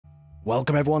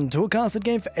Welcome everyone to a casted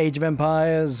game for Age of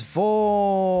Empires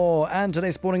 4, and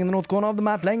today spawning in the north corner of the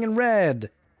map playing in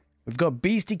red. We've got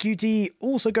Beasty QT,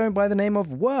 also going by the name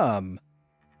of Worm,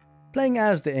 playing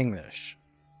as the English.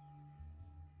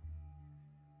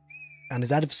 And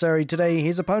his adversary today,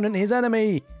 his opponent, his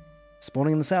enemy,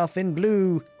 spawning in the south in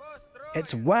blue,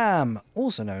 it's Wham,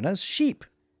 also known as Sheep,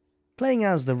 playing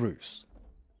as the Rus.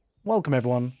 Welcome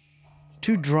everyone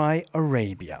to Dry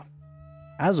Arabia.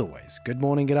 As always, good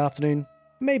morning, good afternoon,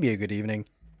 maybe a good evening.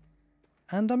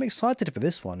 And I'm excited for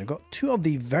this one. We've got two of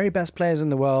the very best players in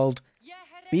the world.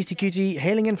 Beasty QT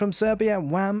hailing in from Serbia,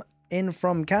 Wham in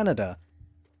from Canada.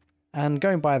 And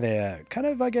going by their kind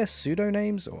of, I guess, pseudo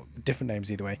names, or different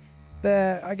names either way.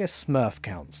 Their, I guess, Smurf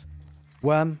counts.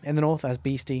 Wham in the north as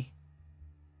Beasty,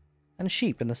 and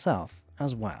Sheep in the south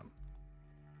as Wham.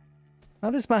 Now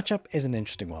this matchup is an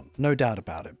interesting one, no doubt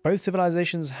about it. Both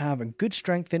civilizations have a good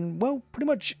strength in, well, pretty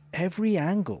much every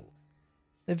angle.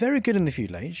 They're very good in the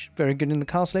feudal age, very good in the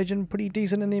castle age, and pretty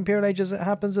decent in the imperial age as it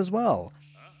happens as well.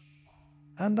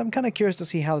 And I'm kind of curious to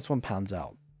see how this one pans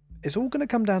out. It's all going to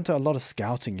come down to a lot of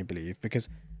scouting, you believe, because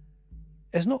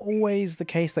it's not always the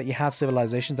case that you have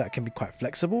civilizations that can be quite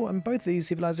flexible, and both of these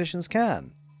civilizations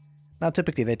can. Now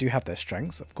typically they do have their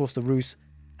strengths. Of course the Rus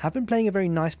have been playing a very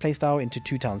nice playstyle into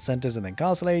two town centres and then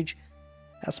castle age.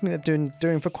 That's something they're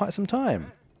doing for quite some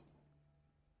time.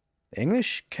 The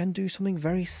English can do something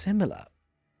very similar.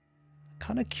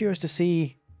 Kind of curious to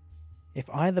see if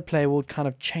either player would kind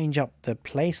of change up the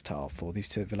playstyle for these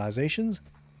civilizations,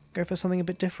 go for something a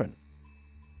bit different.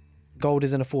 Gold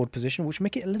is in a forward position, which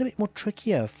make it a little bit more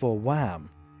trickier for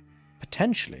Wham.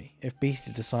 Potentially, if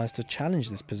Beasty decides to challenge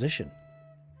this position.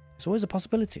 It's always a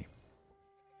possibility.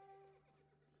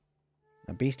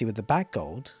 Now Beasty with the back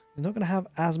gold is not going to have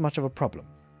as much of a problem.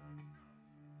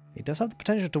 He does have the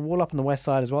potential to wall up on the west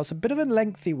side as well. It's a bit of a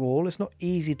lengthy wall. It's not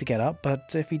easy to get up,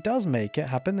 but if he does make it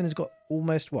happen, then he's got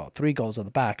almost, well, 3 goals at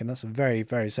the back, and that's very,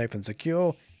 very safe and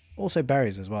secure. Also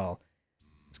berries as well.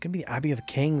 It's going to be the Abbey of the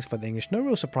Kings for the English. No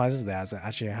real surprises there as it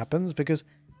actually happens, because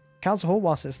Council Hall,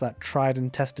 whilst it's that tried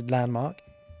and tested landmark,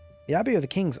 the Abbey of the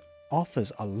Kings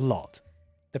offers a lot.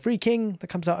 The free king that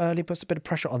comes out early puts a bit of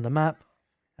pressure on the map,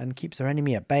 and keeps their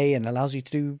enemy at bay and allows you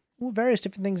to do various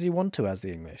different things you want to as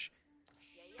the English.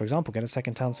 For example, get a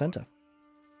second town centre.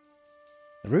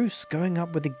 The Rus going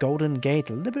up with the Golden Gate,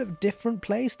 a little bit of different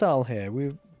playstyle here.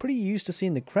 We're pretty used to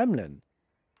seeing the Kremlin.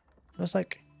 Looks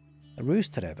like the Rus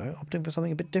today though, opting for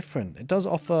something a bit different. It does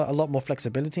offer a lot more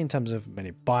flexibility in terms of maybe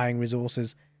buying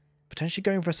resources, potentially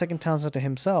going for a second town centre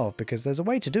himself, because there's a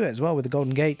way to do it as well with the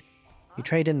Golden Gate. You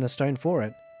trade in the stone for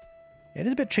it. It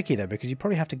is a bit tricky though, because you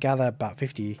probably have to gather about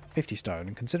 50 stone,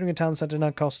 and considering a town centre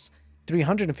now costs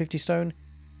 350 stone,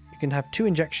 you can have 2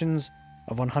 injections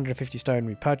of 150 stone,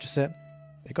 repurchase it.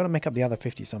 You've got to make up the other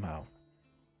 50 somehow.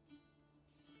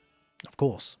 Of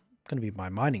course, going to be by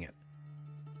mining it.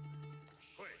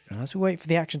 And as we wait for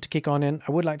the action to kick on in,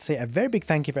 I would like to say a very big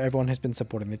thank you for everyone who's been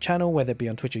supporting the channel, whether it be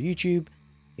on Twitch or YouTube.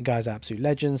 You guys are absolute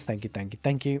legends. Thank you, thank you,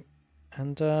 thank you.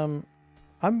 And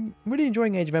I'm really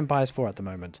enjoying Age of Empires 4 at the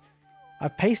moment.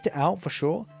 I've paced it out for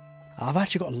sure. I've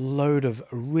actually got a load of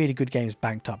really good games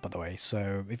banked up, by the way.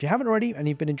 So if you haven't already and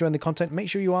you've been enjoying the content, make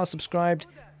sure you are subscribed.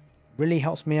 Really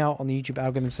helps me out on the YouTube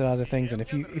algorithm side of things. And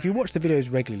if you watch the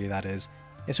videos regularly, that is,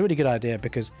 it's a really good idea,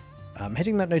 because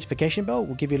hitting that notification bell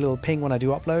will give you a little ping when I do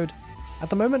upload. At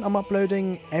the moment, I'm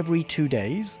uploading every 2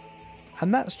 days.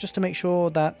 And that's just to make sure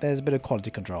that there's a bit of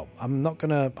quality control. I'm not going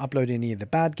to upload any of the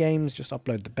bad games, just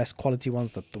upload the best quality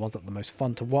ones, the ones that are the most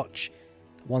fun to watch.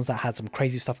 Ones that had some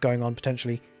crazy stuff going on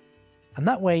potentially, and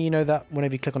that way you know that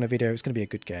whenever you click on a video it's going to be a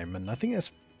good game. And I think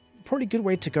that's probably a good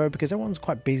way to go, because everyone's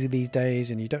quite busy these days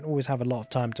and you don't always have a lot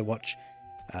of time to watch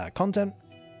content,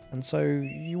 and so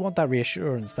you want that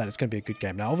reassurance that it's going to be a good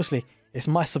game. Now obviously it's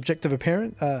my subjective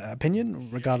opinion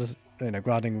regardless,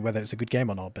 regarding whether it's a good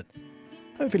game or not, but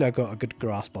hopefully I got a good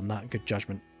grasp on that, good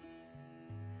judgment.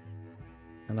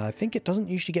 And I think it doesn't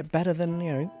usually get better than,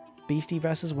 Beasty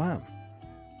versus Wham.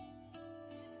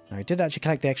 Now, he did actually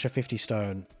collect the extra 50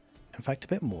 stone. In fact, a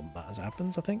bit more than that as it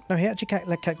happens, I think. No, he actually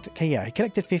he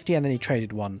collected 50 and then he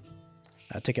traded one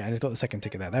ticket, and he's got the second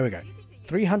ticket there. There we go.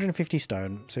 350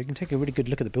 stone. So you can take a really good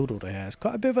look at the build order here. It's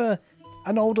quite a bit of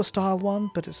an older style one,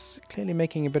 but it's clearly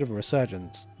making a bit of a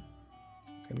resurgence.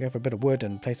 He's going to go for a bit of wood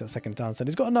and place that second town center.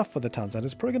 He's got enough for the town center.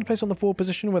 He's probably going to place on the forward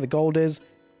position where the gold is.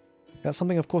 That's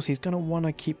something, of course, he's going to want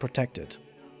to keep protected.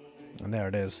 And there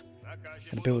it is.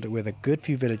 Going to build it with a good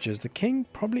few villagers. The king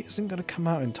probably isn't going to come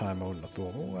out in time, I wouldn't have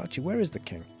thought. Oh, actually, where is the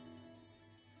king?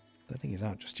 I don't think he's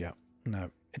out just yet.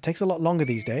 No. It takes a lot longer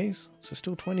these days, so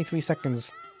still 23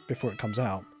 seconds before it comes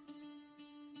out.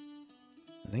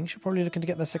 I think she's probably looking to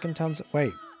get their second town.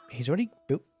 Wait, he's already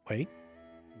built. Wait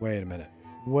a minute.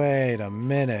 Wait a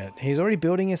minute. He's already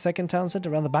building his second town center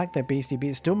around the back there, Beasty. But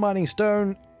it's still mining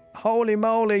stone. Holy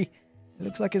moly. It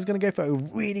looks like he's going to go for a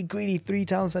really greedy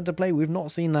 3-town center play. We've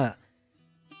not seen that.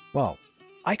 Well,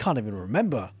 I can't even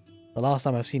remember the last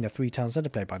time I've seen a 3-town center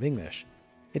play by the English.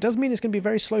 It does mean it's going to be a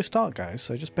very slow start, guys.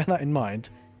 So just bear that in mind.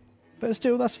 But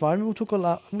still, that's fine. We'll talk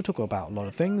about a lot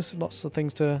of things. Lots of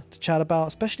things to chat about,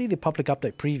 especially the public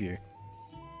update preview.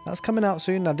 That's coming out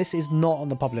soon. Now, this is not on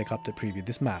the public update preview,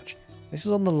 this match. This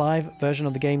is on the live version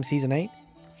of the game, Season 8.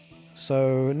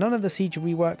 So, none of the siege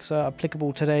reworks are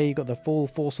applicable today. You've got the full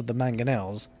force of the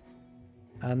mangonels.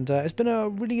 And it's been a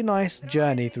really nice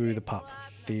journey through the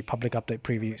public update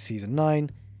preview, Season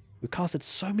 9. We casted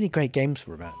so many great games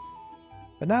for it.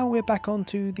 But now we're back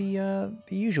onto the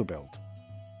usual build.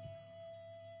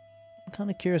 I'm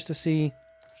kind of curious to see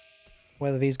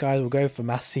whether these guys will go for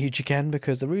mass siege again,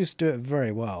 because the Rus do it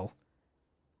very well.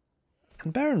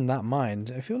 And bearing that in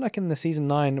mind, I feel like in the Season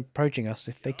 9 approaching us,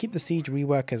 if they keep the siege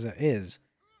rework as it is,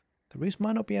 the Rus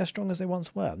might not be as strong as they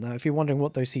once were. Now, if you're wondering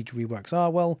what those siege reworks are,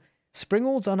 well,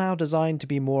 Springalds are now designed to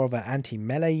be more of an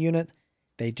anti-melee unit.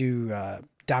 They do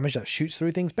damage that shoots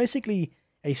through things. Basically,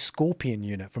 a Scorpion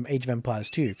unit from Age of Empires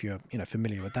 2, if you're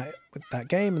familiar with that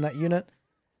game and that unit.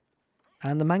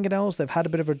 And the Mangonels, they've had a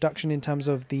bit of a reduction in terms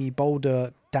of the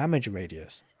boulder damage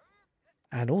radius.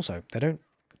 And also, they don't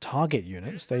target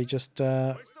units. They just,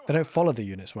 they don't follow the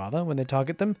units, rather, when they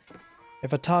target them.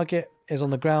 If a target is on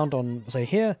the ground on, say,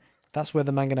 here, that's where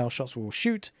the Mangonel shots will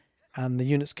shoot, and the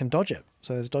units can dodge it.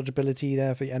 So there's dodgeability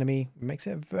there for the enemy. It makes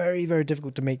it very, very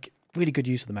difficult to make really good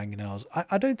use of the Mangonels.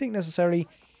 I don't think necessarily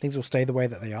things will stay the way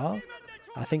that they are.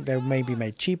 I think they may be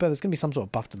made cheaper. There's going to be some sort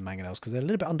of buff to the Mangonels, because they're a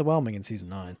little bit underwhelming in Season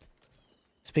 9.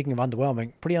 Speaking of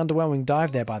underwhelming, pretty underwhelming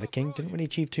dive there by the King. Didn't really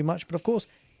achieve too much, but of course,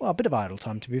 well, a bit of idle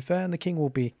time to be fair, and the King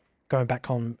will be going back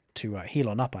on to heal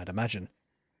on up, I'd imagine.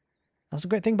 That's a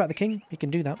great thing about the King. He can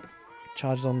do that.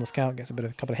 Charges on the scout, gets a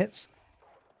couple of hits.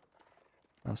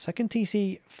 Now, second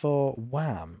TC for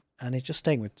Wham, and he's just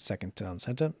staying with second turn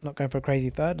center, not going for a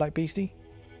crazy third like Beasty.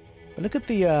 But look at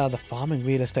the farming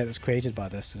real estate that's created by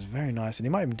this. It's very nice, and he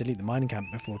might even delete the mining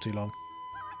camp before too long,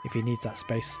 if he needs that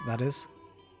space, that is.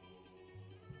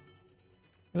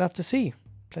 We'll have to see.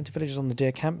 Plenty of villagers on the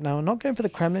deer camp. Now, not going for the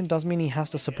Kremlin does mean he has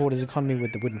to support his economy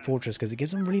with the wooden fortress, because it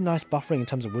gives him really nice buffering in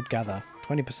terms of wood gather.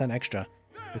 20% extra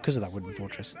because of that wooden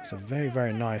fortress. It's a very,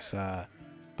 very nice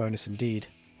bonus indeed.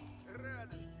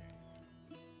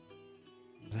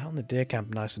 He's out on the deer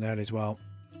camp nice and early as well.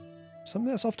 Something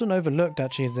that's often overlooked,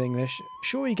 actually, is the English.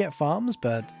 Sure, you get farms,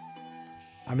 but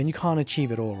I mean, you can't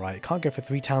achieve it all, right? You can't go for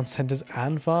 3 town centers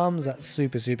and farms. That's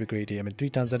super, super greedy. I mean, 3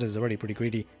 town centers is already pretty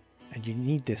greedy, and you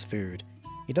need this food.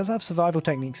 He does have survival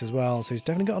techniques as well, so he's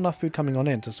definitely got enough food coming on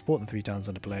in to support the 3 towns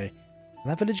under play.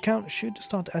 And that village count should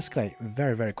start to escalate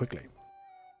very, very quickly.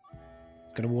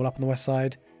 Going to wall up on the west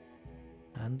side.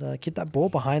 And keep that boar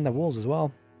behind the walls as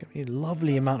well. Going to be a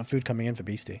lovely amount of food coming in for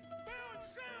Beasty.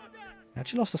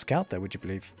 Actually lost a scout there, would you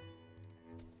believe?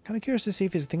 Kind of curious to see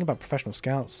if he's thinking about professional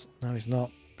scouts. No, he's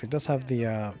not. But he does have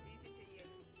the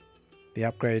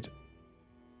upgrade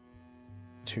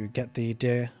to get the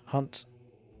deer hunt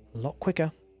a lot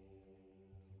quicker.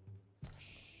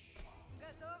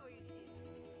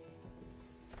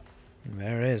 And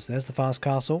there it is. There's the fast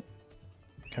castle.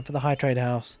 Going for the high trade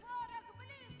house.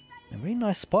 A really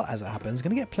nice spot as it happens.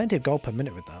 Going to get plenty of gold per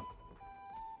minute with that.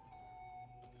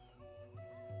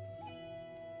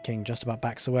 King just about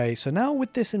backs away. So now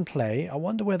with this in play, I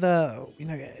wonder whether,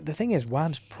 the thing is,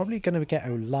 Wham's probably going to get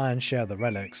a lion's share of the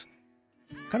relics.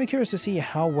 Kind of curious to see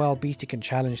how well Beasty can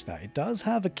challenge that. It does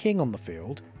have a king on the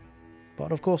field,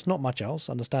 but of course not much else,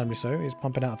 understandably so. He's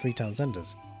pumping out 3 town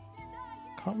centers.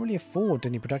 Can't really afford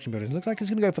any production buildings. Looks like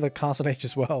he's going to go for the castle age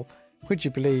as well. Would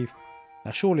you believe? Now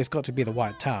surely it's got to be the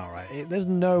White Tower, right? There's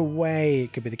no way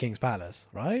it could be the King's Palace,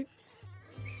 right?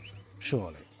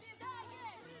 Surely.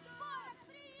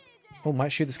 Oh,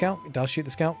 might shoot the scout. It does shoot the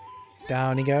scout.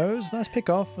 Down he goes. Nice pick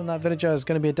off. And that villager is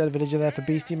going to be a dead villager there for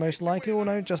Beasty, most likely. Oh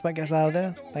no, just about gets out of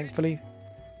there, thankfully.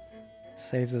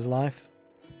 Saves his life.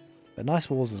 But nice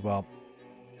walls as well.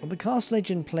 Well, the castle age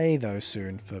in play though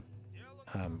soon for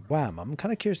Wham. I'm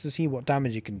kind of curious to see what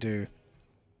damage he can do.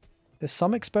 There's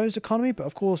some exposed economy, but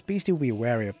of course Beasty will be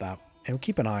wary of that. And we'll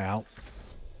keep an eye out.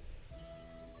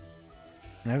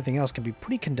 And everything else can be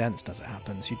pretty condensed as it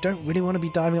happens. You don't really want to be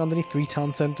diving underneath 3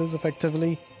 town centers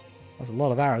effectively. There's a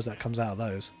lot of arrows that comes out of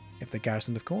those, if they're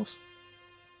garrisoned, of course.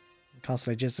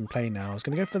 Castle Age is in play now. I was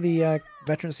going to go for the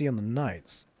veterancy on the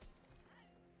knights,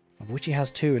 of which he has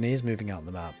 2 and he is moving out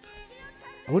the map.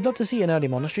 I would love to see an early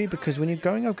monastery, because when you're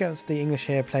going up against the English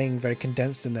here playing very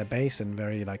condensed in their base and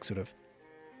very like sort of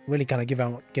really kind of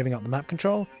giving up the map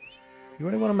control, you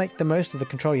really want to make the most of the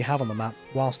control you have on the map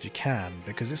whilst you can,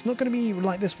 because it's not going to be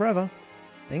like this forever.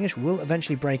 The English will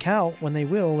eventually break out. When they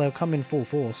will, they'll come in full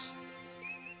force.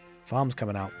 Farms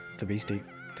coming out for Beasty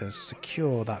to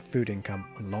secure that food income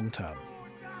long term.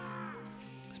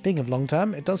 Speaking of long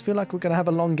term, it does feel like we're going to have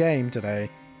a long game today.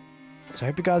 So I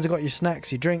hope you guys have got your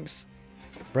snacks, your drinks.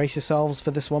 Brace yourselves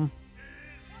for this one.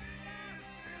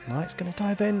 Knight's going to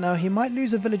dive in. Now, he might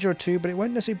lose a villager or two, but it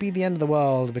won't necessarily be the end of the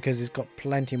world because he's got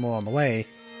plenty more on the way.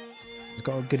 He's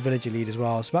got a good villager lead as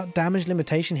well. It's about damage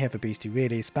limitation here for Beasty,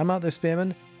 really. Spam out those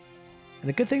spearmen. And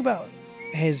the good thing about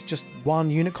his just one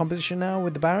unit composition now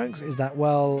with the barracks is that,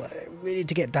 well, really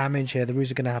to get damage here, the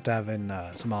Roos are going to have in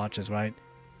some archers, right?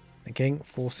 Thinking,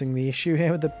 forcing the issue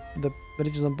here with the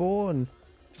villagers on board and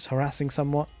just harassing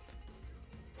somewhat.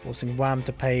 Forcing Wham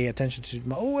to pay attention to...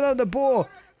 Oh, no, the boar!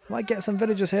 Might get some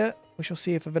villagers here. We shall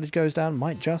see if a village goes down.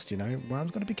 Might just, you know.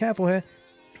 Wham's got to be careful here.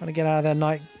 Trying to get out of there.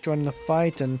 Knight joining the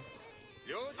fight. And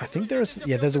I think there's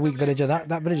a weak villager. That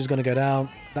villager's going to go down.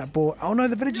 That boar... Oh, no,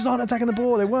 the villagers aren't attacking the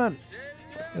boar. They weren't.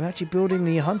 They're actually building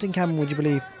the hunting cabin, would you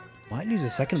believe? Might lose a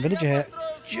second villager here.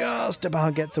 Just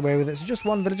about gets away with it. So just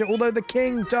one villager. Although the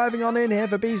king diving on in here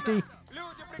for Beasty.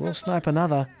 Will snipe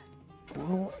another.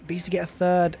 Will Beasty get a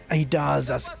third? He does.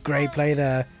 That's great play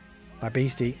there by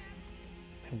Beasty.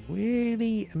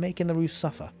 Really making the Roos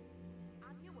suffer.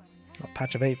 Got a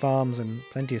patch of 8 farms and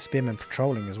plenty of spearmen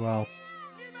patrolling as well.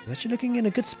 He's actually looking in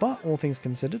a good spot, all things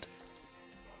considered.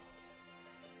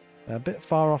 A bit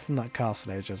far off from that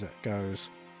castle age as it goes.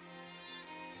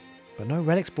 But no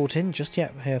relics brought in just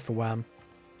yet here for Wham.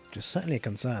 Which is certainly a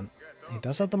concern. He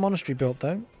does have the monastery built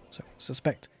though, so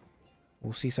suspect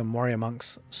we'll see some warrior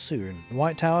monks soon. The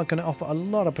White Tower can offer a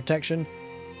lot of protection.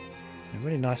 A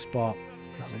really nice spot.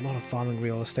 There's a lot of farming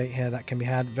real estate here that can be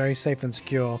had. Very safe and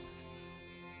secure.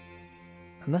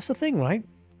 And that's the thing, right?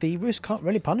 The Roos can't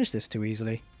really punish this too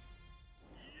easily.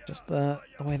 Just the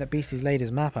way that Beasty's laid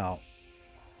his map out.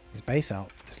 His base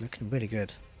out is looking really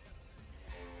good.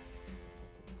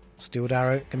 Steeled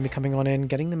Arrow going to be coming on in.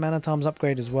 Getting the Man-at-Arms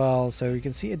upgrade as well. So you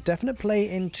can see a definite play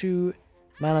into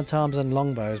Man-at-Arms and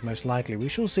Longbows most likely. We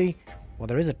shall see. Well,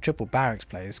 there is a triple barracks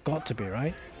play. It's got to be,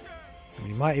 right? I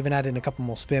mean, you might even add in a couple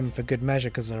more spearmen for good measure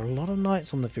because there are a lot of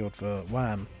knights on the field for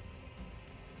Wham.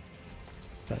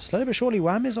 But slowly but surely,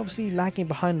 Wham is obviously lagging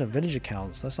behind the villager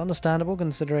counts. That's understandable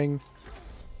considering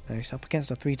he's up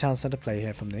against a 3-town centre play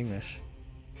here from the English.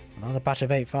 Another batch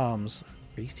of 8 farms.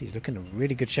 Beasty's looking in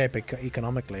really good shape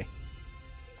economically.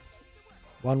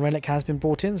 One relic has been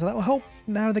brought in, so that will help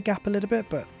narrow the gap a little bit,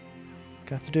 but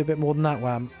gonna have to do a bit more than that,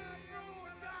 Wham.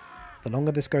 The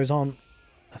longer this goes on,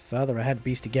 the further ahead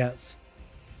Beasty gets.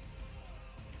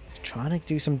 He's trying to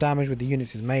do some damage with the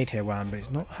units he's made here, Wham, but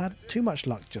he's not had too much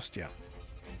luck just yet.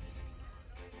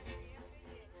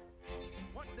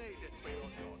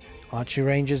 Archery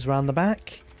rangers round the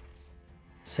back.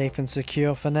 Safe and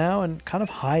secure for now, and kind of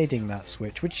hiding that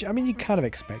switch, which, I mean, you kind of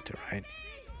expect it, right?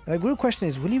 The real question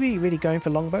is, will he be really going for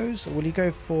longbows, or will he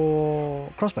go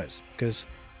for crossbows? Because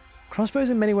crossbows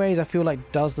in many ways I feel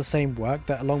like does the same work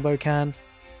that a longbow can.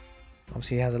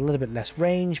 Obviously he has a little bit less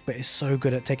range, but is so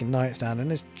good at taking knights down, and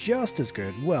is just as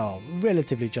good, well,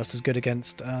 relatively just as good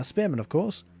against spearmen, of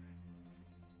course.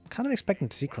 I'm kind of expecting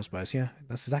to see crossbows, yeah,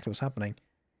 that's exactly what's happening.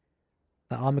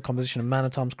 That armor composition of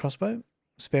Man-at-Arms crossbow,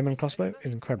 spearman crossbow,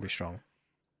 is incredibly strong.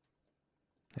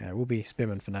 Yeah, it will be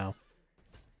spearman for now.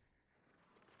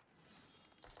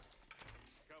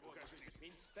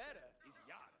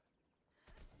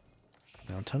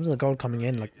 Now, in terms of the gold coming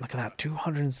in, look at that,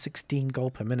 216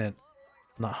 gold per minute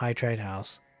from that high trade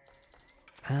house.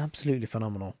 Absolutely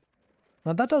phenomenal.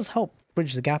 Now, that does help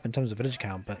bridge the gap in terms of village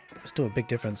count, but still a big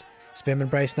difference. Spearman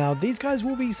brace now. These guys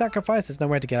will be sacrificed. There's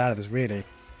nowhere to get out of this, really.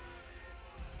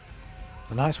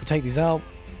 The knights will take these out.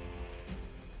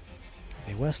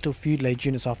 They were still feud-laid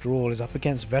units after all. Is up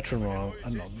against veteran royal,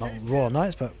 not royal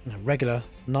knights, but regular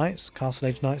knights, castle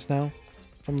age knights now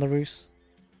from the Roos.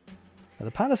 Now,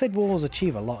 the palisade walls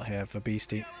achieve a lot here for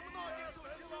Beasty.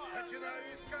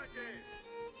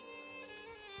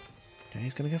 Okay,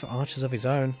 he's going to go for archers of his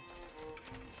own.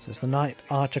 So it's the knight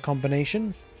archer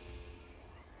combination.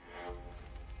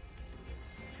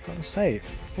 Gotta say,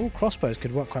 full crossbows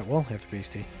could work quite well here for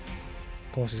Beasty.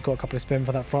 Of course, he's got a couple of spearmen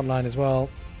for that front line as well.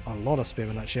 A lot of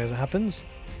spearmen actually as it happens.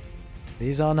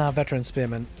 These are now veteran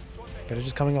spearmen. But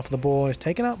just coming off the boar. He's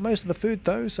taken out most of the food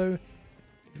though, so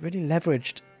he's really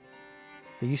leveraged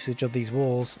the usage of these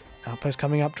walls. Outpost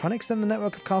coming up, trying to extend the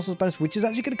network of castles bonus, which is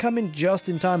actually going to come in just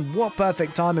in time. What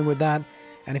perfect timing with that.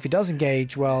 And if he does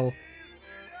engage, well,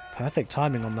 perfect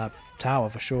timing on that tower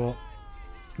for sure.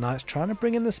 Knights trying to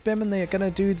bring in the spin, and they're going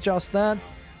to do just that.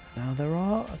 Now, there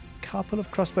are a couple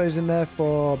of crossbows in there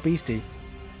for Beasty.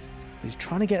 He's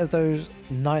trying to get those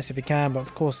knights if he can, but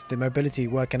of course the mobility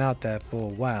working out there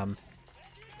for Wham.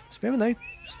 Spearman though,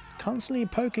 just constantly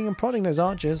poking and prodding those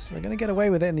archers. They're going to get away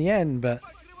with it in the end, but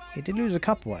he did lose a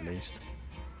couple at least.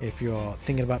 If you're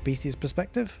thinking about Beasty's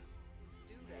perspective.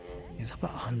 He's up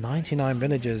at 99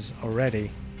 villagers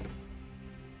already.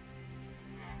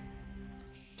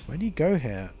 Where do you go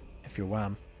here if you're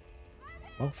Wham?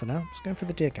 Well, for now, just going for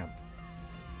the deer camp.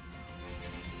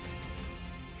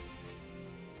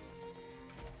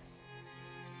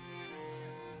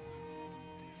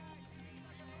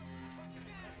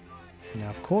 Now,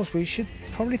 of course, we should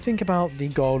probably think about the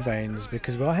gold veins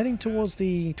because we are heading towards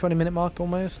the 20-minute mark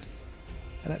almost.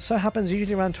 And it so happens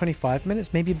usually around 25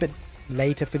 minutes, maybe a bit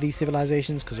later for these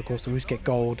civilizations because, of course, the Rus get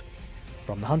gold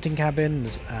from the hunting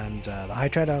cabins and the high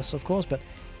trade house, of course. But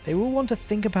they will want to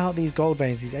think about these gold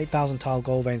veins, these 8,000 tile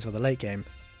gold veins for the late game.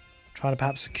 Trying to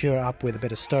perhaps secure it up with a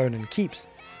bit of stone and keeps.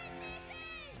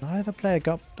 Neither player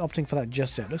opting for that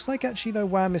just yet. Looks like actually, though,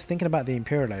 Wham is thinking about the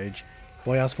Imperial Age.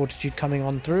 Boyar's Fortitude coming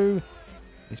on through.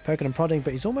 He's poking and prodding,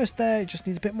 but he's almost there. He just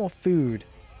needs a bit more food.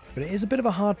 But it is a bit of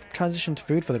a hard transition to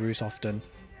food for the Rus often,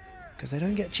 because they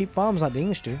don't get cheap farms like the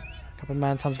English do. A couple of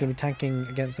man-times going to be tanking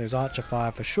against those archer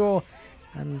fire for sure.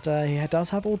 And he does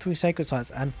have all 3 sacred sites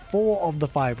and 4 of the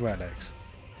 5 relics.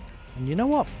 And you know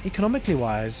what? Economically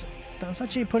wise, that's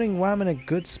actually putting Wham in a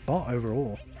good spot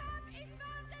overall.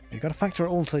 You've got to factor it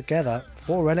all together.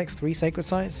 4 relics, 3 sacred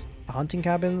sites, the hunting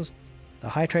cabins, the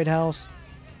high trade house.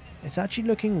 It's actually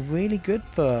looking really good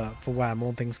for Wham,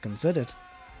 all things considered.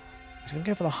 He's going to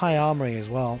go for the high armory as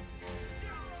well.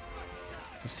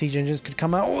 So siege engines could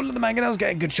come out. Oh, the mangonels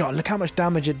get a good shot. Look how much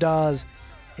damage it does.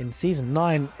 In Season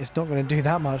 9, it's not going to do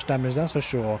that much damage, that's for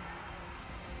sure.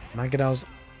 Mangonels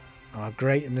are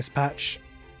great in this patch.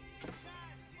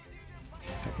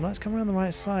 Couple knights coming around the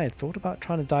right side. Thought about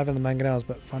trying to dive in the mangonels,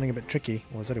 but finding it a bit tricky.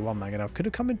 Well, there's only one mangonel. Could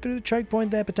have come in through the choke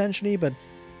point there potentially, but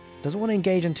doesn't want to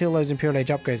engage until those Imperial Age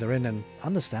upgrades are in, and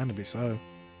understandably so.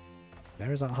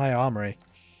 There is that high armory,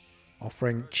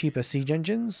 offering cheaper siege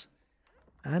engines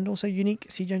and also unique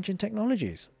siege engine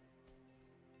technologies.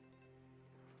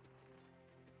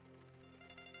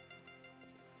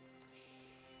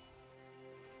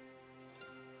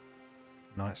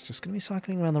 Nice, just going to be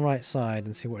cycling around the right side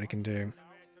and see what he can do.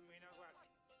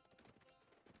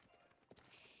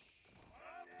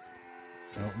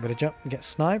 Oh, villager gets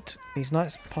sniped. These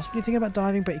knights possibly thinking about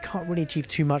diving, but you can't really achieve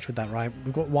too much with that, right?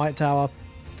 We've got White Tower,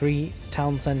 3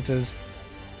 town centres.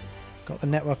 Got the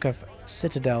network of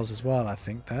citadels as well, I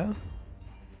think, there.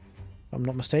 If I'm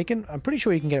not mistaken. I'm pretty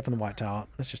sure you can get it from the White Tower.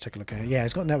 Let's just take a look at it. Yeah,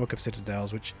 it's got a network of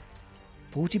citadels, which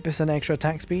 40% extra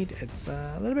attack speed. It's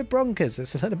a little bit bonkers.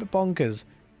 It's a little bit bonkers.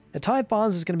 The Tithe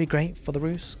Barns is going to be great for the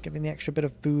Rus, giving the extra bit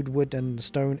of food, wood, and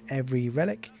stone every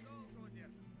relic.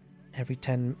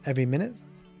 Every minute.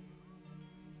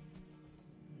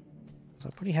 So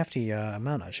a pretty hefty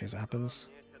amount actually as it happens.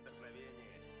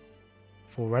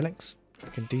 4 relics.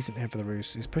 Looking decent here for the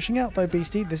Rus. He's pushing out though,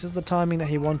 Beasty. This is the timing that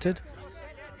he wanted.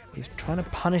 He's trying to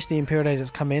punish the Imperial Age that's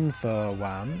come in for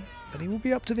Wham. But he will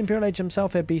be up to the Imperial Age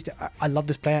himself here, Beasty. I love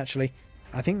this play actually.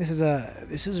 I think this is a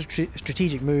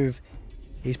strategic move.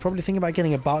 He's probably thinking about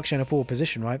getting a Berkshire in a forward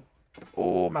position, right?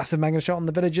 Oh, massive magnet shot on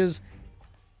the villagers.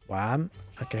 Wham.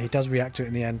 Okay, he does react to it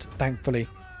in the end, thankfully.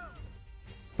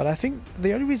 But I think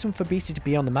the only reason for Beasty to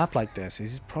be on the map like this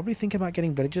is he's probably thinking about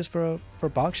getting villagers for a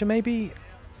Berkshire, maybe.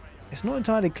 It's not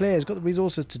entirely clear. He's got the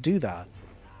resources to do that.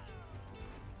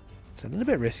 It's a little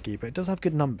bit risky, but it does have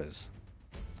good numbers.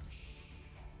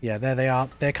 Yeah, there they are.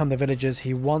 There come the villagers.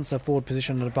 He wants a forward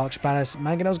position on the Berkshire Palace.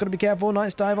 Mangonel's got to be careful.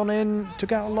 Nice dive on in.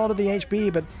 Took out a lot of the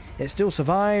HP, but it still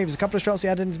survives. A couple of shots he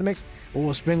added into the mix.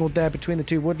 Oh, sprinkled there between the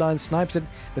 2 wood lines. Snipes it.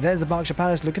 But there's the Berkshire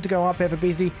Palace looking to go up here for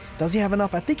Beasty. Does he have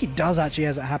enough? I think he does actually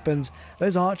as it happens.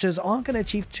 Those archers aren't going to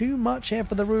achieve too much here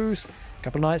for the Rus. A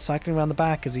couple of knights cycling around the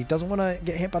back as he doesn't want to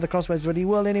get hit by the crossbows, but he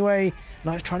will anyway.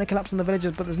 Knights trying to collapse on the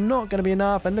villagers, but there's not going to be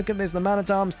enough. And look at this, the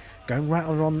man-at-arms going right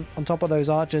on top of those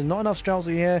archers. Not enough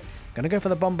Streltsy here. Going to go for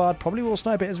the bombard. Probably will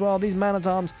snipe it as well. These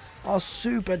man-at-arms are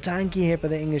super tanky here for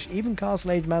the English. Even Castle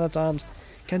Age man-at-arms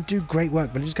can do great work.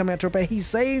 Villagers coming out to repair. He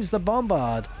saves the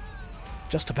bombard.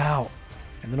 Just about.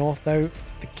 In the north, though,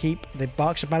 the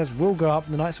Berkshire Palace will go up.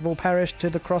 The knights have all perished to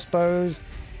the crossbows.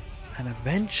 And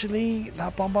eventually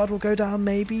that bombard will go down,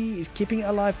 maybe. He's keeping it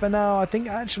alive for now. I think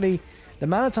actually the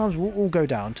man-at-arms will all go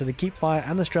down to the keep fire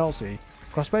and the Streltsy.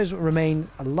 Crossbows remain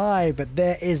alive, but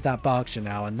there is that Berkshire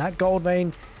now. And that gold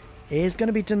vein is going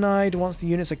to be denied once the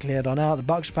units are cleared on out. The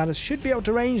Berkshire Palace should be able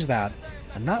to range that.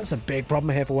 And that's a big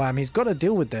problem here for Wham. He's got to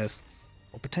deal with this.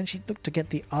 Or potentially look to get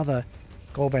the other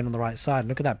gold vein on the right side.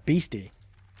 Look at that Beasty.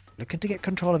 Looking to get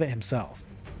control of it himself.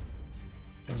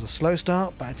 It was a slow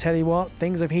start, but I tell you what,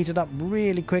 things have heated up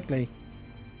really quickly.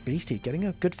 Beasty getting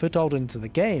a good foothold into the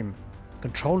game.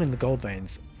 Controlling the gold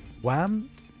veins. Wham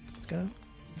is going to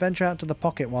venture out to the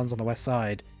pocket ones on the west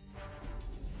side.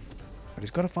 But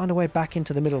he's got to find a way back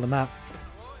into the middle of the map.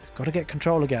 He's got to get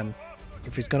control again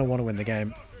if he's going to want to win the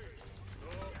game.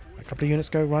 A couple of units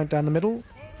go right down the middle.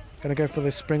 Going to go for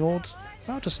this Springald.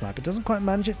 About to snipe. It doesn't quite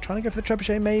manage it. Trying to go for the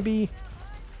Trebuchet maybe.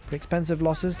 Pretty expensive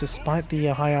losses despite the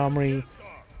high armory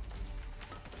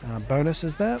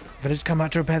bonuses there. Village come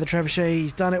out to repair the Trebuchet.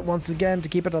 He's done it once again to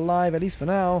keep it alive, at least for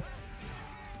now.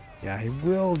 Yeah, he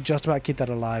will just about keep that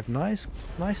alive. Nice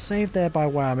save there by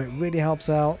Wham. It really helps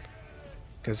out.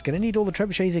 Because he's going to need all the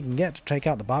Trebuchets he can get to take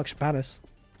out the Berkshire Palace.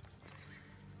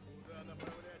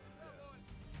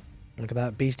 Look at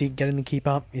that. Beastie getting the keep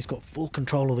up. He's got full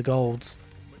control of the golds.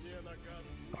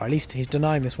 Or at least he's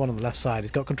denying this one on the left side.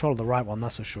 He's got control of the right one,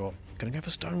 that's for sure. Going to go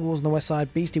for stone walls on the west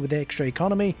side. Beastie with the extra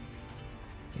economy.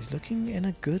 He's looking in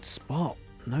a good spot.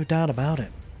 No doubt about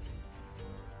it.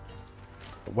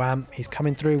 But Wham, he's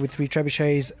coming through with 3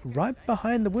 trebuchets right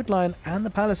behind the wood line and the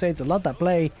palisades. I love that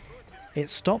play. It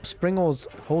stops Springald's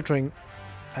haltering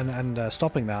and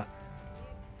stopping that.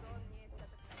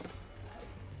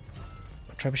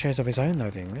 Trebuchets of his own though,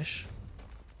 the English.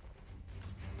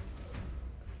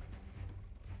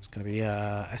 It's going to be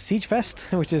a siege fest,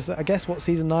 which is I guess what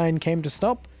Season 9 came to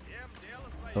stop.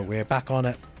 But we're back on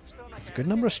it. A good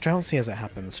number of Streltsy as it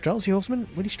happens. Streltsy horsemen,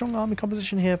 really strong army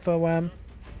composition here for Wham.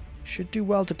 Should do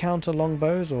well to counter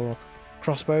longbows or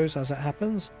crossbows as it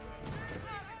happens.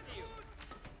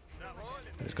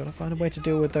 But he's got to find a way to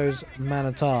deal with those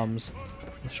man-at-arms.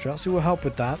 The Streltsy will help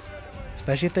with that.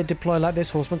 Especially if they deploy like this.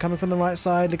 Horseman coming from the right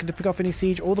side, looking to pick off any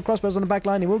siege. All the crossbows on the back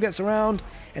line. He will get around.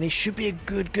 And it should be a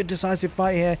good decisive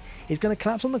fight here. He's going to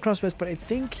collapse on the crossbows, but I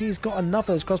think he's got enough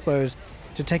of those crossbows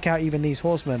to take out even these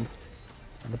horsemen.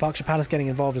 And the Berkshire Palace getting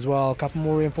involved as well. A couple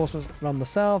more reinforcements around the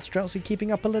south. Streltsy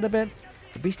keeping up a little bit.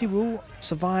 The Beastie will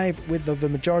survive with the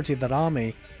majority of that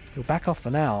army. He'll back off for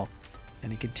now.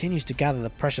 And he continues to gather the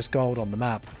precious gold on the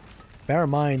map. Bear in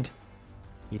mind,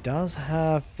 he does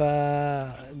have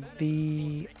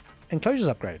the enclosures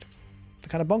upgrade. The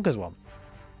kind of bonkers one.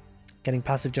 Getting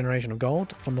passive generation of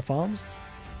gold from the farms.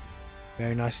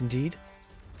 Very nice indeed.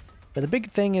 But the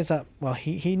big thing is that, well,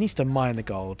 he needs to mine the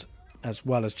gold as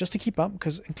well as just to keep up,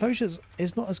 because enclosures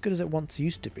is not as good as it once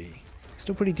used to be.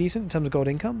 Still pretty decent in terms of gold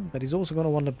income, but he's also going to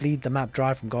want to bleed the map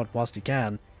dry from gold whilst he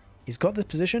can. He's got this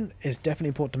position. It's definitely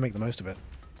important to make the most of it.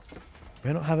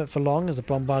 May not have it for long as the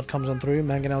bombard comes on through.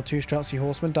 Mangonel 2, Streltsy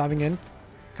horseman diving in.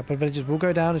 A couple of villages will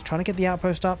go down. He's trying to get the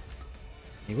outpost up.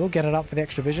 He will get it up for the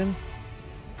extra vision.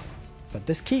 But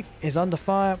this keep is under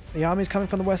fire. The army is coming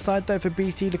from the west side though for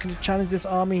Beastie, looking to challenge this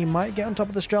army. He might get on top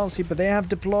of the Streltsy, but they have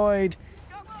deployed.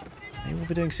 They will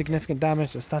be doing significant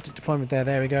damage. The static deployment there.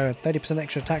 There we go. 30%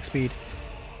 extra attack speed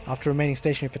after remaining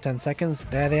stationary for 10 seconds.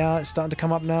 There they are. It's starting to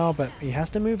come up now, but he has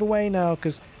to move away now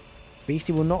because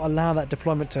Beastie will not allow that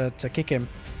deployment to kick him.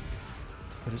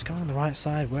 But it's going on the right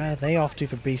side. Where are they off to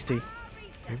for Beastie?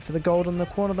 Maybe for the gold on the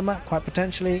corner of the map, quite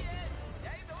potentially.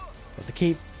 But the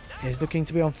keep is looking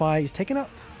to be on fire. He's taken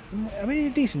up, I mean,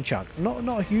 a decent chunk.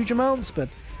 Not huge amounts, but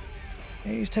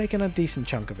he's taken a decent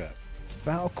chunk of it.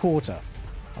 About a quarter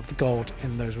of the gold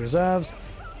in those reserves.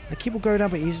 The keep will go down,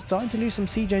 but he's starting to lose some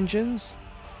siege engines.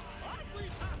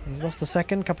 He's lost a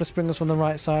second. Couple of springers from the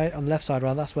right side, on the left side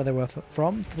rather. That's where they were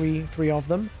from. Three of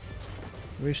them.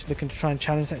 Roos looking to try and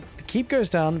challenge it. The keep goes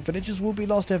down. Villages will be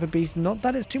lost over Beast. Not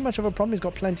that it's too much of a problem. He's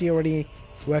got plenty already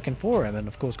working for him, and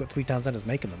of course got 3 town centers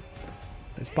making them.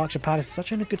 This Berkshire Palace is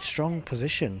such in a good, strong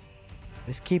position.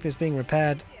 This keep is being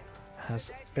repaired. Has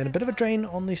been a bit of a drain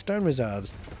on the stone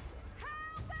reserves.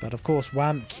 But of course,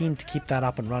 Wham keen to keep that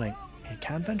up and running. He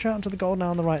can venture out into the gold now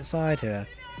on the right side here.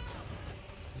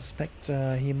 I suspect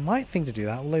he might think to do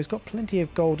that, although he's got plenty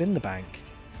of gold in the bank.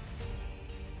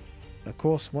 Of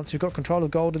course, once you've got control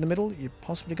of gold in the middle, you're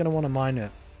possibly going to want to mine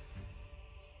it.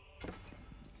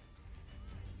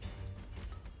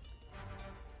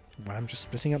 Wham just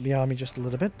splitting up the army just a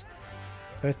little bit.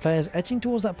 Both players edging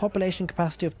towards that population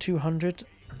capacity of 200.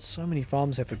 And so many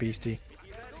farms here for Beastie.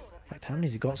 In fact, how many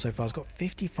has he got so far? He's got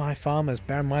 55 farmers.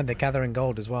 Bear in mind they're gathering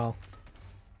gold as well.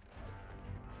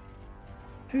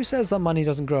 Who says that money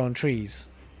doesn't grow on trees?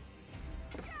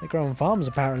 They grow on farms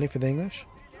apparently for the English.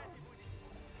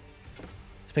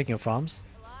 Speaking of farms,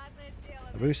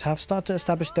 the Roos have started to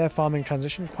establish their farming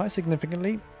transition quite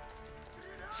significantly.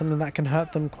 something that can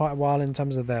hurt them quite a while in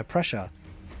terms of their pressure.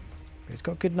 But he's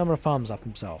got a good number of farms up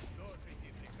himself.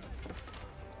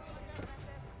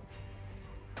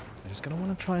 He's going to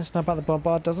want to try and snap out the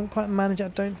bombard. Doesn't quite manage it, I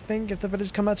don't think. If the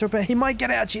village come out to repair, he might get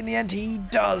it actually in the end. He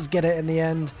does get it in the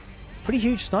end. Pretty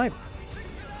huge snipe.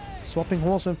 Swapping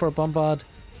horsemen for a bombard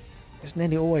is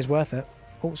nearly always worth it.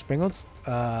 Oh, Springles.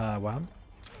 Wow.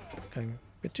 Going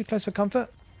a bit too close for comfort.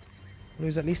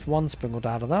 Lose at least one Springled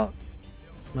out of that.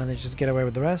 Manages to get away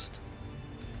with the rest.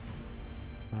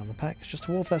 Around the pack. It's just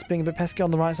a wolf that's being a bit pesky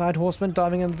on the right side. Horsemen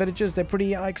diving in the villages. They're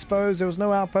pretty exposed. There was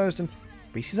no outpost. And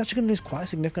Beasty's actually going to lose quite a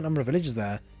significant number of villages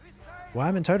there.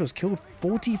 Wham in total has killed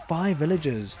 45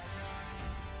 villagers.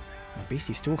 Well,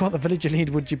 Beasty's still got the villager lead,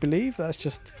 would you believe? That's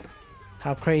just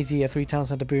how crazy a 3-town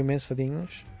centre boom is for the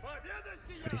English.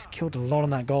 But he's killed a lot on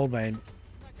that gold vein.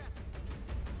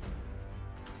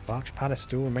 Berkshire Palace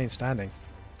still remains standing.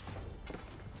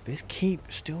 This keep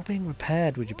still being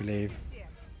repaired, would you believe?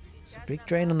 It's a big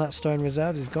drain on that stone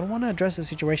reserves. He's going to want to address the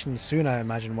situation soon, I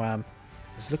imagine, Wham.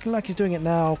 It's looking like he's doing it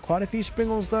now. Quite a few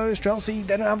Springles, though. Streltsy,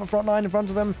 they don't have a front line in front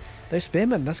of them. Those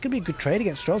Spearmen, that's going to be a good trade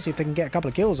against Streltsy if they can get a couple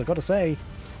of kills, I've got to say.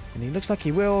 And he looks like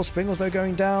he will. Springles, though,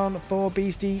 going down for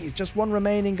Beasty. It's just one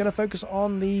remaining. Going to focus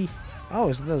on the...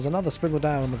 Oh, there's another Springle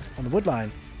down on the wood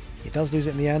line. He does lose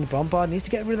it in the end. Bombard needs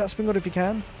to get rid of that Springle if he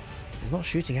can. He's not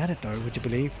shooting at it, though, would you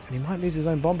believe? And he might lose his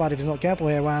own Bombard if he's not careful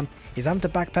here, Wham. He's having to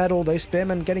backpedal. Those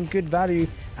Spearmen getting good value.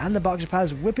 And the Berkshire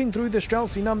Palace whipping through the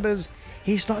Streltsy numbers.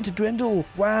 He's starting to dwindle.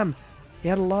 Wham. He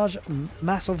had a large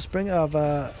mass of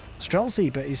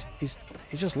Streltsy, but he's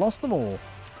just lost them all.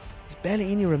 There's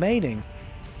barely any remaining.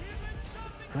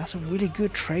 And that's a really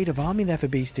good trade of army there for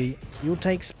Beasty. You'll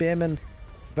take Spearmen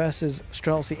versus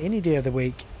Streltsy any day of the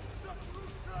week.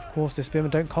 Of course, the Spearmen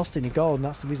don't cost any gold, and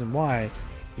that's the reason why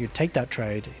you'd take that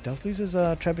trade. He does lose his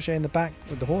trebuchet in the back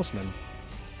with the horsemen.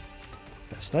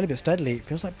 But slowly but steadily, it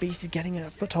feels like Beasty's getting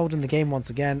a foothold in the game once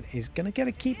again. He's going to get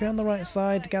a keep here on the right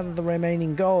side to gather the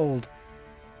remaining gold.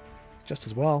 Just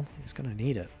as well, he's going to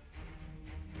need it.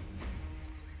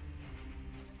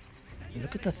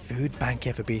 Look at the food bank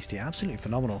here for Beasty. Absolutely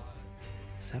phenomenal.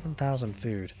 7,000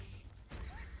 food.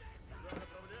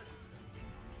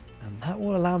 And that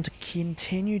will allow him to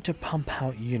continue to pump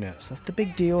out units. That's the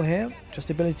big deal here. Just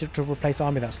the ability to replace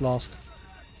army that's lost.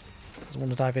 Doesn't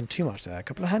want to dive in too much there. A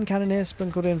couple of hand cannoneers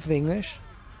sprinkled in for the English.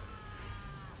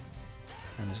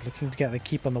 And is looking to get the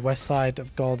keep on the west side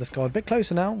of gold. This gold a bit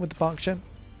closer now with the Berkshire.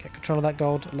 Get control of that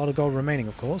gold. A lot of gold remaining,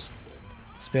 of course.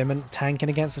 Spearman tanking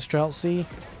against the Streltsy.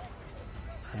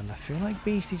 And I feel like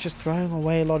Beasty just throwing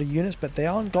away a lot of units, but they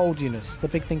aren't gold units. It's the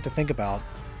big thing to think about.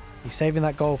 He's saving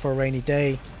that gold for a rainy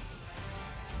day.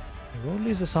 He will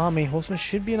lose this army. Horsemen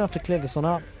should be enough to clear this one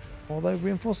up. Although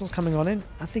reinforcements coming on in,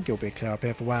 I think it'll be a clear up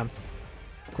here for Wham.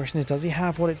 The question is, does he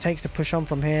have what it takes to push on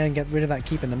from here and get rid of that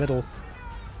keep in the middle?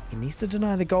 He needs to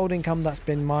deny the gold income that's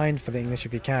been mined for the English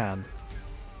if he can.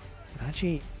 But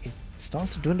actually, it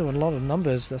starts to dwindle in a lot of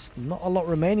numbers. There's not a lot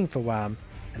remaining for Wham.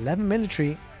 11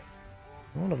 military.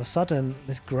 All of a sudden,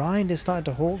 this grind is starting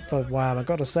to halt for Wham, I've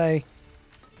got to say.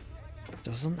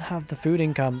 Doesn't have the food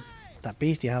income that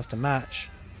Beasty has to match.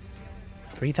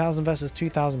 3,000 versus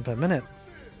 2,000 per minute.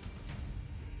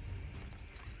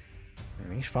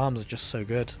 And these farms are just so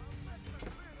good.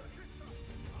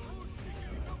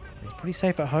 He's pretty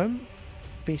safe at home.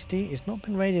 Beasty has not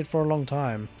been raided for a long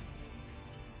time.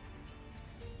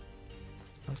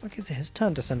 Looks like it's his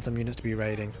turn to send some units to be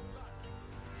raiding.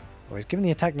 Well, he's given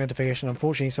the attack notification,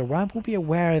 unfortunately, so Wham will be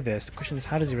aware of this. The question is,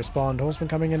 how does he respond? Horseman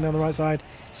coming in on the right side.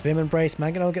 Spearman brace.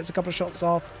 Mangonel gets a couple of shots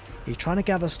off. He's trying to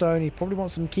gather stone. He probably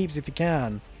wants some keeps if he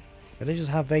can. Villagers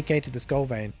have vacated this gold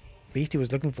vein. Beasty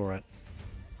was looking for it.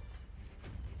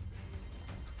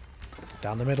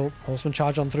 Down the middle. Horsemen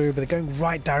charge on through, but they're going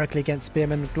right directly against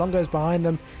Spearmen. Longbows behind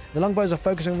them. The Longbows are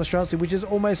focusing on the Streltsy, which is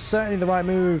almost certainly the right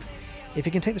move. If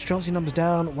he can take the Streltsy numbers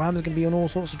down, Wham is going to be in all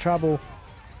sorts of trouble.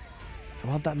 There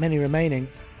aren't that many remaining.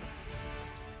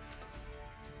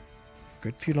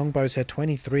 Good few longbows here,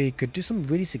 23. Could do some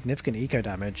really significant eco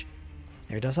damage.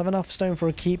 Now, he does have enough stone for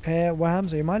a keep here, Wham,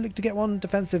 so he might look to get one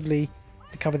defensively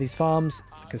to cover these farms.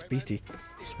 Because Beasty,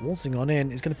 just waltzing on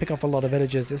in, is going to pick off a lot of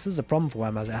villagers. This is a problem for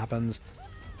Wham as it happens.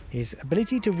 His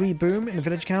ability to reboom in a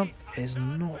village count is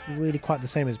not really quite the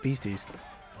same as Beasty's.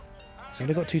 So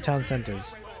they've got 2 town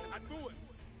centres.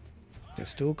 They've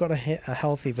still got to hit a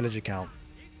healthy villager count.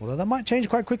 Although that might change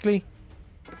quite quickly.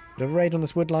 Bit of a raid on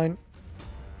this wood line.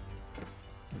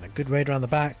 And a good raid around the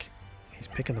back. He's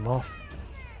picking them off.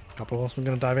 A couple of horsemen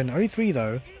going to dive in. Only 3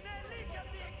 though.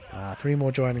 3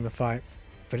 more joining the fight.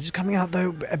 Villagers coming out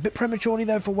though. A bit prematurely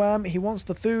though for Wham. He wants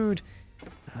the food.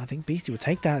 I think Beasty will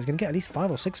take that. He's going to get at least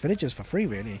 5 or 6 villagers for free,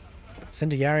 really.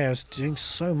 Cinderario's doing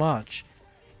so much.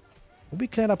 Will be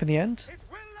cleared up in the end.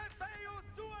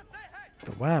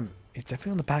 But wham, he's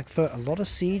definitely on the back foot. A lot of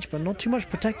siege, but not too much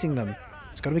protecting them.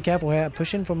 He's got to be careful here.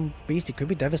 Pushing from Beasty could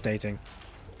be devastating.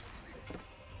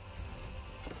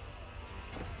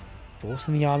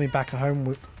 Forcing the army back at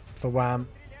home for wham.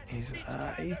 He's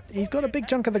got a big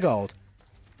chunk of the gold.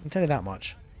 I can tell you that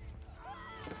much.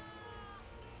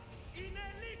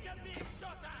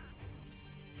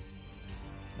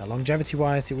 Now,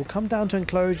 longevity-wise, it will come down to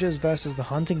enclosures versus the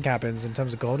hunting cabins in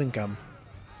terms of gold income.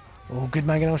 Oh, good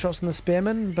mangonel shots from the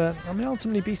spearmen, but I mean,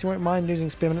 ultimately, Beasty won't mind losing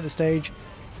spearmen at this stage.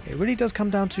 It really does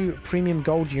come down to premium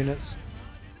gold units.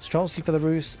 Streltsy for the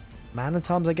Rus,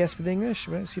 man-at-arms, I guess, for the English.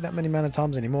 We don't see that many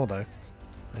man-at-arms anymore, though.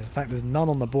 In fact, there's none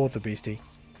on the board for Beasty.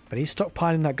 But he's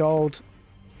stockpiling that gold.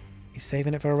 He's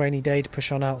saving it for a rainy day to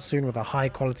push on out soon with a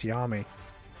high-quality army.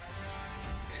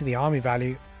 You see the army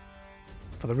value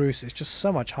for the Rus is just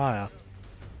so much higher.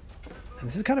 And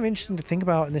this is kind of interesting to think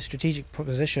about in this strategic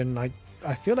position.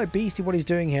 I feel like Beasty, what he's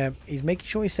doing here, he's making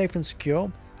sure he's safe and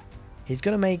secure. He's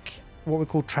going to make what we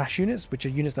call trash units, which are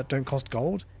units that don't cost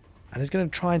gold. And he's going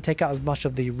to try and take out as much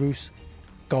of the Rus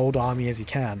gold army as he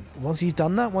can. Once he's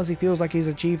done that, once he feels like he's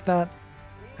achieved that,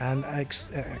 and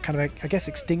kind of, I guess,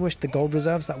 extinguished the gold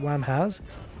reserves that wham has,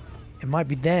 it might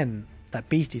be then that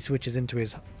Beasty switches into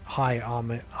his high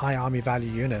army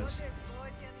value units.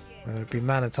 Whether it be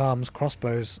man-at-arms,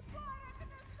 crossbows,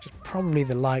 which is probably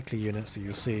the likely units that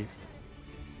you'll see.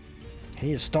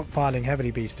 He is stockpiling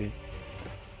heavily, Beasty.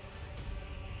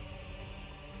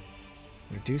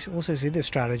 We do also see this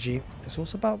strategy. It's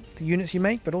also about the units you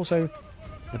make, but also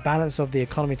the balance of the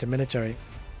economy to military.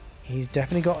 He's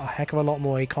definitely got a heck of a lot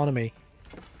more economy,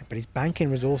 but he's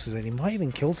banking resources, and he might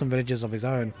even kill some villagers of his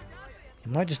own. He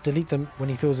might just delete them when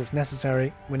he feels it's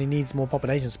necessary, when he needs more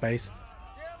population space.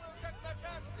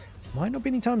 Might not be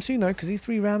anytime soon, though, because these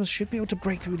 3 rams should be able to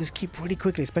break through this keep pretty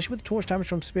quickly, especially with the torch damage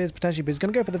from spears potentially, but he's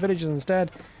going to go for the villagers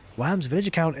instead. Wham's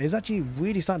villager count is actually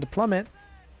really starting to plummet,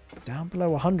 down below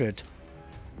 100.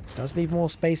 Does leave more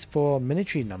space for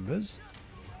military numbers.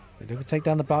 They look to take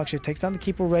down the Berkshire, takes down the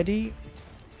keep already.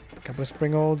 A couple of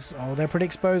springolds. Oh, they're pretty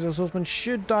exposed. The swordsman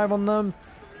should dive on them.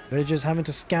 Villagers having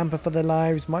to scamper for their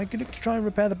lives. Might look to try and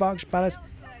repair the Berkshire Palace.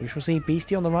 We shall see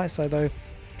Beasty on the right side, though,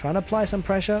 trying to apply some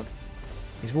pressure.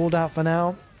 He's walled out for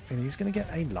now, and he's going to get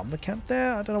a lumber camp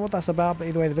there. I don't know what that's about, but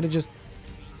either way, the villagers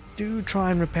do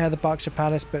try and repair the Berkshire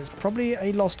Palace, but it's probably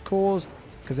a lost cause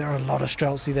because there are a lot of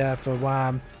Streltsy there for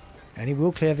wham. And he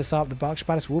will clear this up. The Berkshire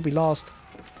Palace will be lost.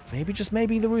 Maybe, just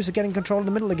maybe, the Rus are getting control in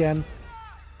the middle again.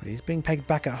 But he's being pegged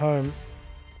back at home.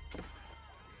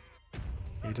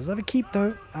 He does have a keep,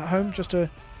 though, at home, just to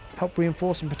help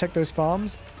reinforce and protect those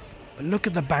farms. But look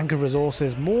at the bank of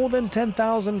resources. More than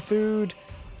 10,000 food.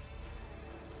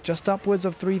 Just upwards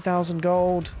of 3,000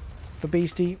 gold for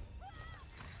Beasty.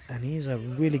 And he's a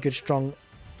really good, strong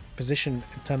position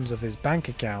in terms of his bank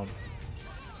account.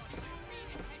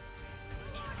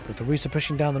 With the Rooster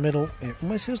pushing down the middle, it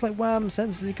almost feels like wham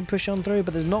senses he can push on through,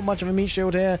 but there's not much of a meat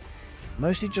shield here.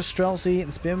 Mostly just Streltsy.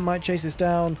 The spearman might chase this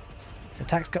down.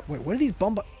 Attacks. Wait, what are these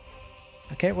bombard?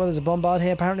 Okay, well, there's a bombard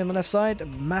here apparently on the left side. A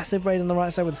massive raid on the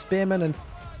right side with the spearman, and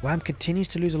wham continues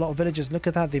to lose a lot of villagers. Look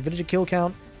at that. The villager kill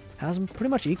count has them pretty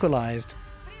much equalized,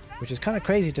 which is kind of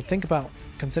crazy to think about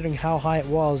considering how high it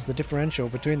was, the differential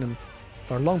between them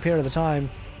for a long period of time.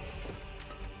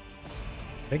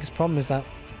 Biggest problem is that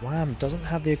wham doesn't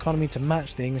have the economy to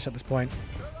match the English at this point.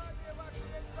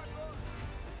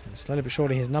 And slowly but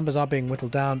surely his numbers are being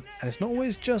whittled down, and it's not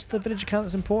always just the villager count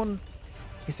that's important,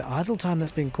 it's the idle time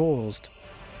that's being caused.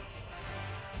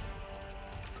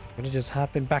 Villagers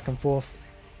have been back and forth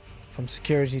from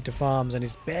security to farms, and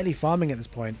he's barely farming at this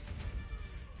point.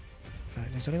 In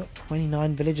fact, he's only got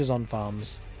 29 villagers on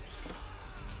farms.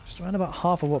 Just around about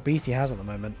half of what Beasty has at the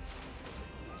moment.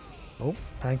 Oh,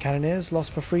 hand cannoneers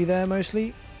lost for free there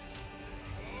mostly.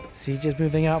 Siege is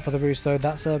moving out for the Rus, though.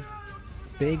 That's a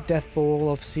big death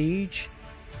ball of siege.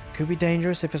 Could be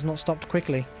dangerous if it's not stopped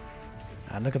quickly.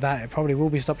 And look at that, it probably will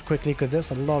be stopped quickly because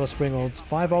there's a lot of springolds.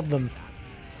 5 of them.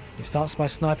 He starts by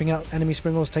sniping out enemy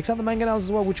springolds, takes out the mangonels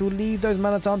as well, which will leave those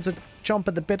man-at-arms to chomp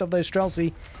at the bit of those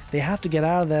Streltsy. They have to get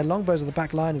out of there. Longbows at the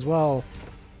back line as well.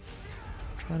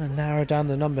 Trying to narrow down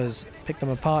the numbers, pick them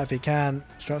apart if he can.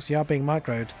 Streltsy are being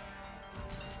microed.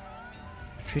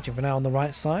 Retreating for now on the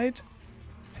right side.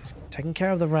 He's taking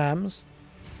care of the rams.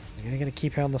 He's going to get a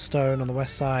keep here on the stone on the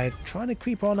west side, trying to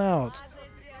creep on out.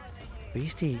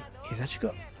 Beasty,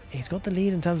 he's got the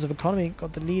lead in terms of economy,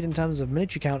 got the lead in terms of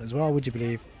military count as well, would you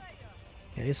believe?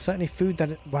 It is certainly food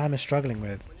that wham is struggling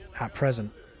with at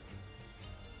present.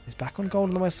 He's back on gold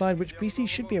on the west side, which Beasty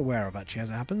should be aware of actually as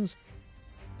it happens.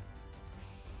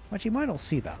 But you might not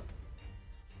see that.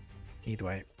 Either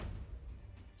way.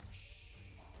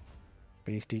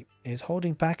 Beasty is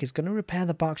holding back. He's going to repair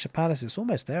the Berkshire Palace. It's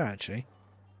almost there actually.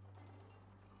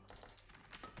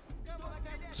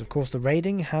 Because of course the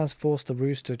raiding has forced the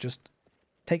Roost to just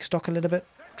take stock a little bit.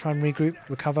 Try and regroup,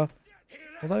 recover.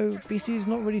 Although Beasty's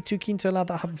not really too keen to allow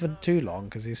that happen for too long.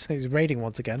 Because he's raiding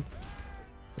once again.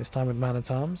 This time with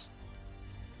man-at-arms.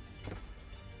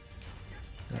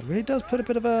 It really does put a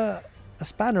bit of a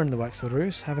spanner in the works of the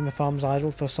Roost, having the farms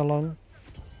idle for so long.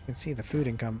 You can see the food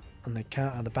income and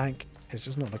the bank is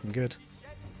just not looking good.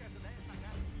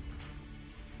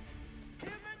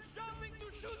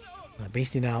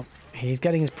 Beasty now, he's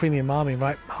getting his premium army,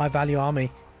 right? High value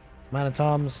army.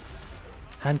 Man-at-arms,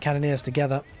 hand cannoneers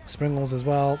together, Springles as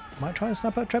well. Might try and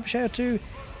snap out Trebuchet or two.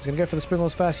 He's going to go for the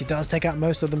Springles first. He does take out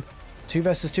most of them. 2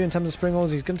 versus 2 in terms of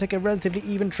Springles. He's going to take a relatively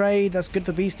even trade. That's good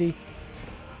for Beasty.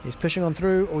 He's pushing on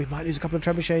through. Or he might lose a couple of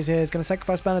Trebuchets here. He's going to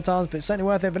sacrifice Man-at-arms, but it's certainly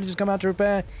worth it. Villagers come out to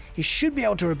repair. He should be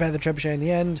able to repair the Trebuchet in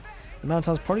the end. The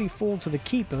Man-at-arms probably fall to the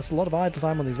keep, but that's a lot of idle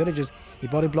time on these villagers. He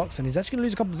body blocks, and he's actually going to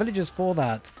lose a couple of villagers for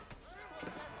that.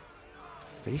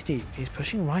 Beasty, he's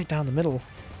pushing right down the middle.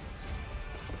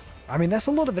 I mean, that's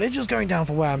a lot of villagers going down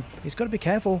for Wham. He's got to be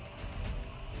careful.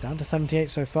 Down to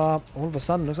 78 so far. All of a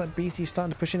sudden, looks like Beasty's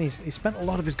starting to push in. He's spent a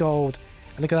lot of his gold.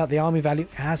 And look at that, the army value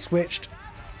has switched.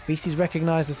 Beasty's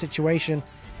recognized the situation.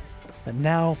 That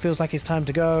now feels like it's time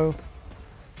to go.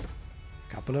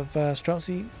 A couple of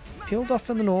Streltsy peeled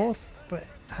off in the north, but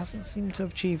hasn't seemed to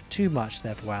have achieved too much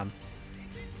there for Wham.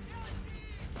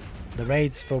 The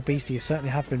raids for Beasty certainly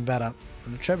have been better.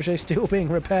 And the Trebuchet still being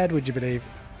repaired, would you believe?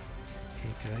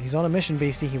 He's on a mission,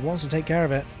 Beasty. He wants to take care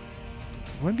of it.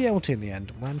 Won't be able to in the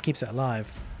end. Wham keeps it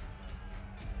alive.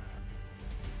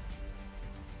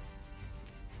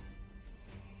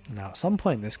 Now, at some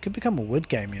point, this could become a wood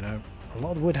game, you know. A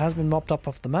lot of the wood has been mopped up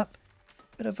off the map.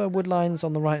 Bit of wood lines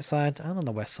on the right side and on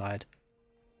the west side.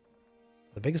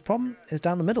 The biggest problem is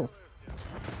down the middle.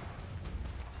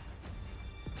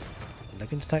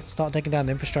 Looking to start taking down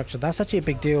the infrastructure. That's actually a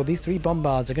big deal. These 3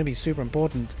 bombards are going to be super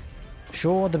important.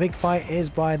 Sure, the big fight is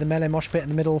by the melee mosh pit in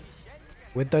the middle.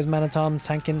 With those man-at-arms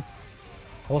tanking.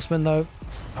 Horsemen, though,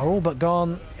 are all but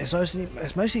gone. It's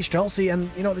mostly Streltsy, and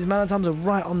you know, these man-at-arms are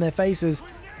right on their faces.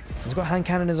 He's got hand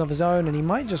cannons of his own, and he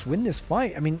might just win this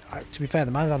fight. I mean, to be fair,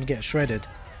 the man-at-arms get shredded.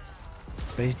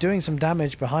 But he's doing some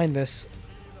damage behind this.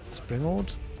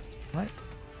 Springald might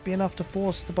be enough to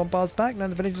force the bombards back. Now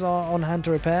the villagers are on hand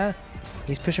to repair.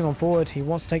 He's pushing on forward. He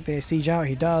wants to take the siege out.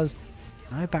 He does.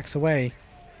 Now he backs away.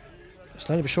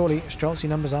 Slowly but surely, Streltsy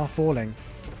numbers are falling.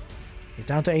 He's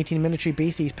down to 18 military.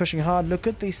 Beasty, he's pushing hard. Look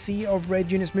at the sea of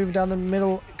red units moving down the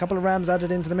middle. A couple of rams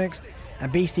added into the mix.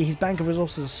 And Beasty, his bank of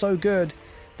resources is so good.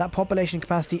 That population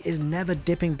capacity is never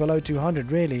dipping below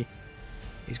 200, really.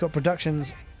 He's got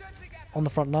productions on the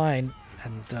front line.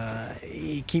 And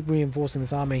he keep reinforcing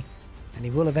this army. And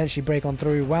he will eventually break on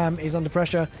through. Wham is under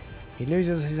pressure. He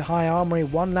loses his high armory.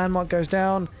 1 landmark goes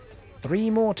down. 3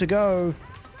 more to go.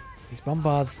 These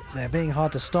bombards, they're being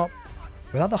hard to stop.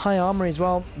 Without the high armory as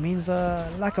well, means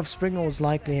a lack of Springles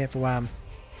likely here for Wham.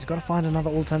 He's got to find another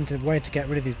alternative way to get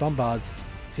rid of these bombards.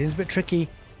 Seems a bit tricky,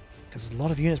 because there's a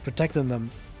lot of units protecting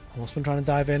them. Horseman trying to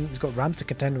dive in. He's got Ram to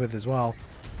contend with as well.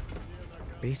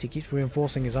 Beasty keeps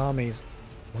reinforcing his armies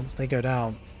once they go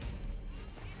down.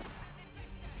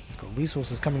 He's got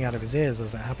resources coming out of his ears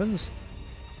as that happens.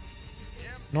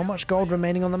 Not much gold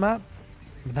remaining on the map,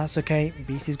 but that's okay.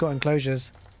 Beasty's got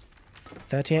enclosures.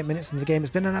 38 minutes into the game.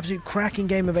 It's been an absolute cracking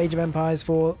game of Age of Empires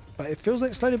 4, but it feels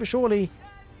like slowly but surely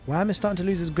Wham is starting to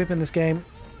lose his grip in this game.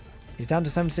 He's down to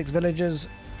 76 villagers,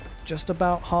 just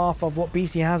about half of what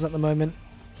Beasty has at the moment.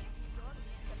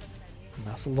 And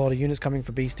that's a lot of units coming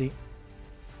for Beasty.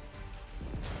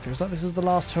 Feels like this is the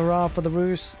last hurrah for the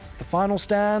Rus. The final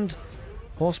stand.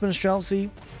 Horseman Streltsy.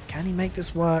 Can he make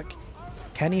this work?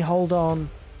 Can he hold on?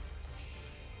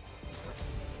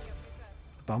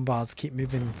 The bombards keep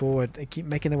moving forward. They keep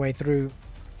making their way through.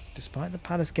 Despite the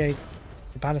palisade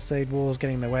walls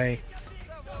getting in their way.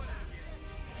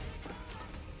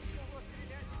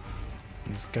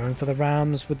 He's going for the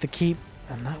rams with the keep.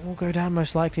 And that will go down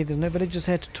most likely. There's no villagers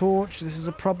here to torch. This is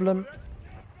a problem.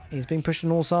 He's being pushed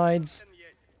on all sides.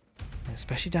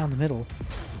 Especially down the middle.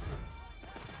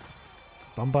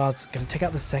 Bombard's going to take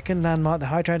out the second landmark. The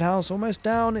High Trade House almost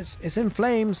down. It's in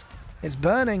flames. It's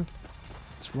burning.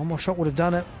 Just one more shot would have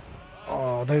done it.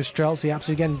 Oh, those Streltsy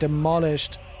absolutely getting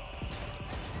demolished.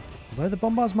 Although the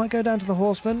bombards might go down to the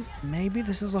horsemen. Maybe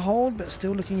this is a hold, but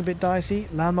still looking a bit dicey.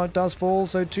 Landmark does fall,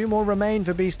 so 2 more remain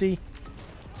for Beasty.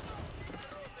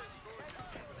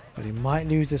 But he might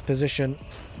lose this position.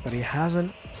 But he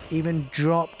hasn't even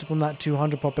dropped from that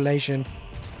 200 population.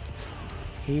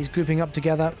 He's grouping up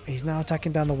together. He's now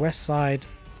attacking down the west side.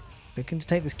 Looking to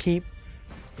take this keep.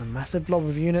 A massive blob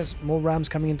of units. More rams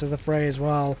coming into the fray as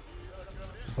well.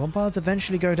 The bombards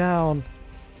eventually go down.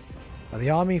 But the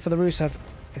army for the Rus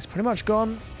is pretty much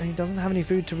gone. And he doesn't have any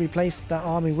food to replace that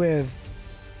army with.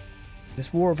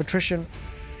 This war of attrition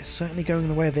is certainly going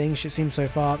the way of the English, it seems so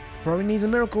far. Probably needs a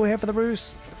miracle here for the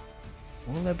Rus.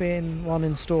 Will there be one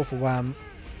in store for Wham?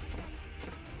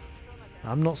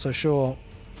 I'm not so sure.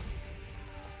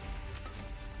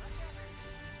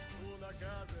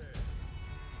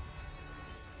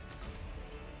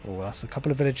 Oh, that's a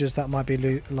couple of villages that might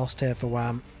be lost here for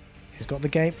Wham. He's got the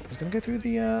gate. He's going to go through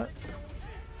the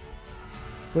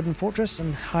wooden fortress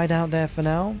and hide out there for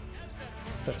now.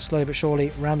 But slowly but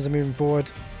surely, rams are moving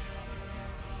forward.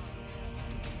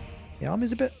 The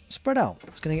army's a bit spread out.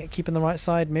 It's going to keep on the right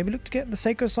side. Maybe look to get the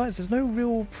Seiko sites. There's no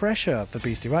real pressure for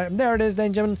Beasty, right? And there it is, ladies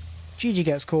and gentlemen. GG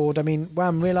gets called. I mean,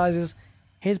 Wham realizes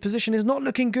his position is not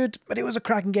looking good, but it was a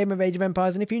cracking game of Age of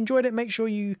Empires. And if you enjoyed it, make sure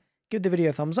you give the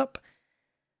video a thumbs up.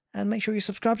 And make sure you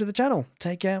subscribe to the channel.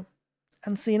 Take care,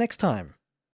 and see you next time.